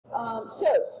So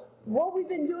what we've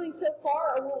been doing so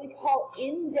far are what we call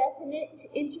indefinite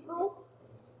integrals.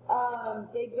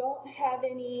 They don't have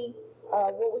any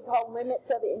what we call limits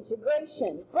of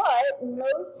integration, but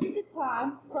most of the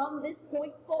time from this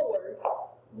point forward,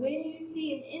 when you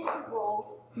see an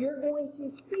integral, you're going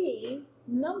to see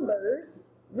numbers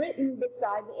written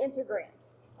beside the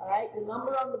integrand. All right, the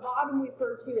number on the bottom we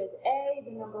refer to as A,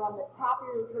 the number on the top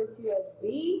we refer to as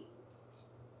B.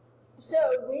 So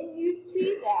when you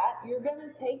see that, you're going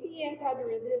to take the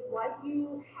antiderivative like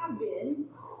you have been,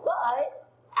 but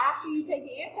after you take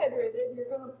the antiderivative, you're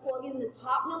going to plug in the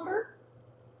top number,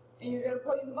 and you're going to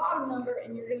plug in the bottom number,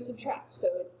 and you're going to subtract. So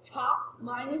it's top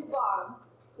minus bottom.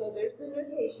 So there's the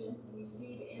notation. You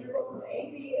see the integral from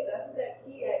AB of f of x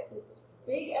dx. It's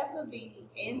big F of B,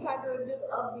 the antiderivative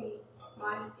of B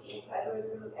minus the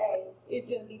antiderivative of A is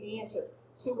going to be the answer.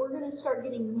 So we're going to start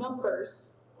getting numbers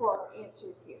for our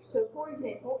answers here. So for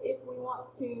example, if we want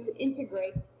to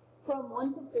integrate from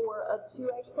 1 to 4 of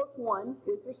 2x plus 1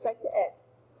 with respect to x,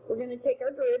 we're going to take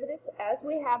our derivative as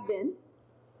we have been,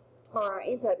 or our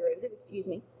antiderivative, excuse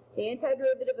me. The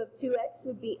antiderivative of 2x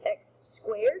would be x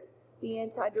squared. The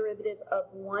antiderivative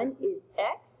of 1 is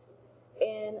x.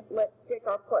 And let's stick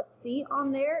our plus c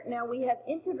on there. Now we have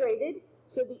integrated,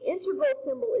 so the integral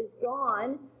symbol is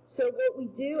gone. So what we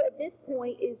do at this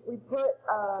point is we put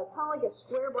kind of like a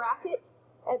square bracket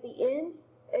at the end,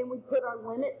 and we put our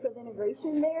limits of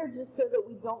integration there just so that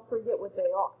we don't forget what they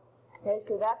are. Okay,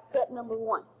 so that's step number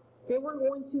 1. Then we're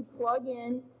going to plug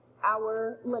in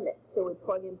our limits. So we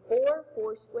plug in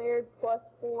 4 squared plus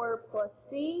 4 plus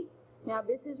c. Now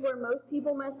this is where most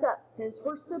people mess up. Since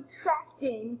we're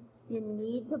subtracting, you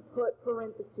need to put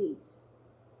parentheses.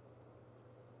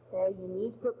 Okay, you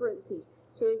need to put parentheses.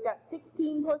 So we've got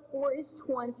 16 plus 4 is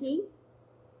 20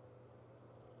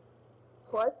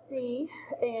 plus c,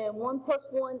 and 1 plus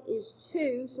 1 is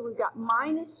 2, so we've got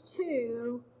minus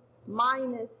 2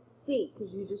 minus c,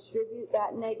 because you distribute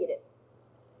that negative.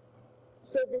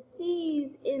 So the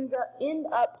c's end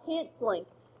up canceling.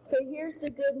 So here's the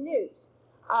good news.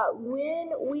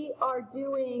 When we are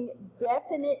doing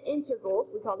definite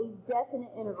integrals, we call these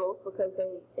definite integrals because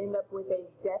they end up with a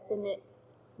definite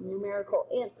numerical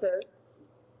answer,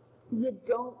 you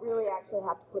don't really actually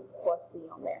have to put the plus c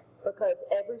on there because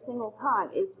every single time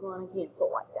it's going to cancel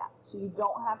like that. So you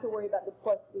don't have to worry about the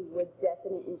plus c with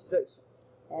definite integration.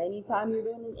 Anytime you're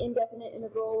doing an indefinite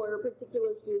integral or a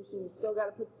particular solution, you still got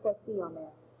to put the plus c on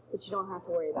there, but you don't have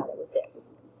to worry about it with this.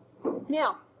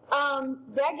 Now,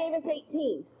 that gave us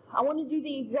 18. I want to do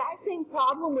the exact same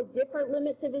problem with different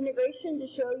limits of integration to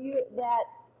show you that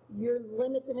your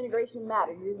limits of integration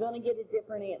matter. You're going to get a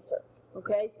different answer.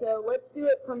 Okay, so let's do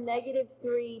it from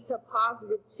 -3 to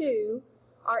 +2.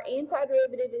 Our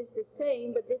antiderivative is the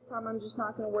same, but this time I'm just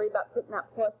not going to worry about putting that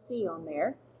plus c on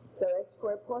there. So x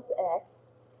squared plus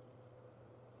x.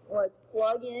 Let's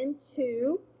plug in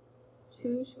 2.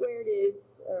 2 squared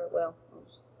is, well, I'll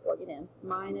just plug it in,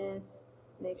 minus,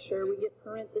 make sure we get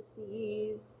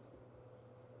parentheses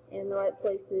in the right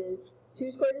places.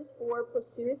 2 squared is 4,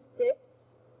 plus 2 is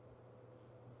 6.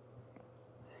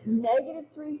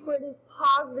 -3 squared is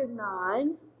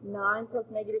 +9. 9 plus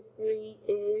 -3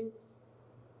 is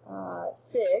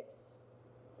 6.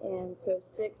 And so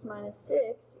 6 minus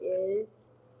 6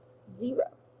 is 0.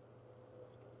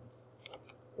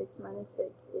 6 minus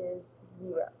 6 is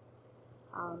 0.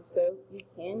 So you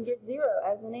can get 0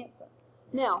 as an answer.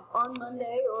 Now, on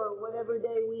Monday or whatever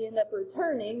day we end up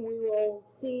returning, we will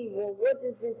see, well, what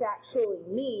does this actually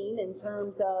mean in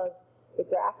terms of the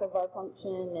graph of our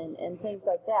function and things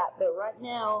like that. But right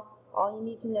now, all you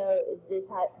need to know is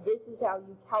this is how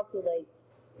you calculate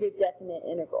the definite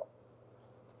integral.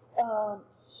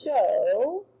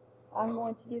 So I'm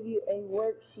going to give you a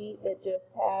worksheet that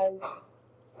just has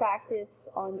practice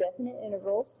on definite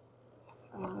integrals.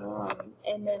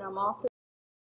 And then I'm also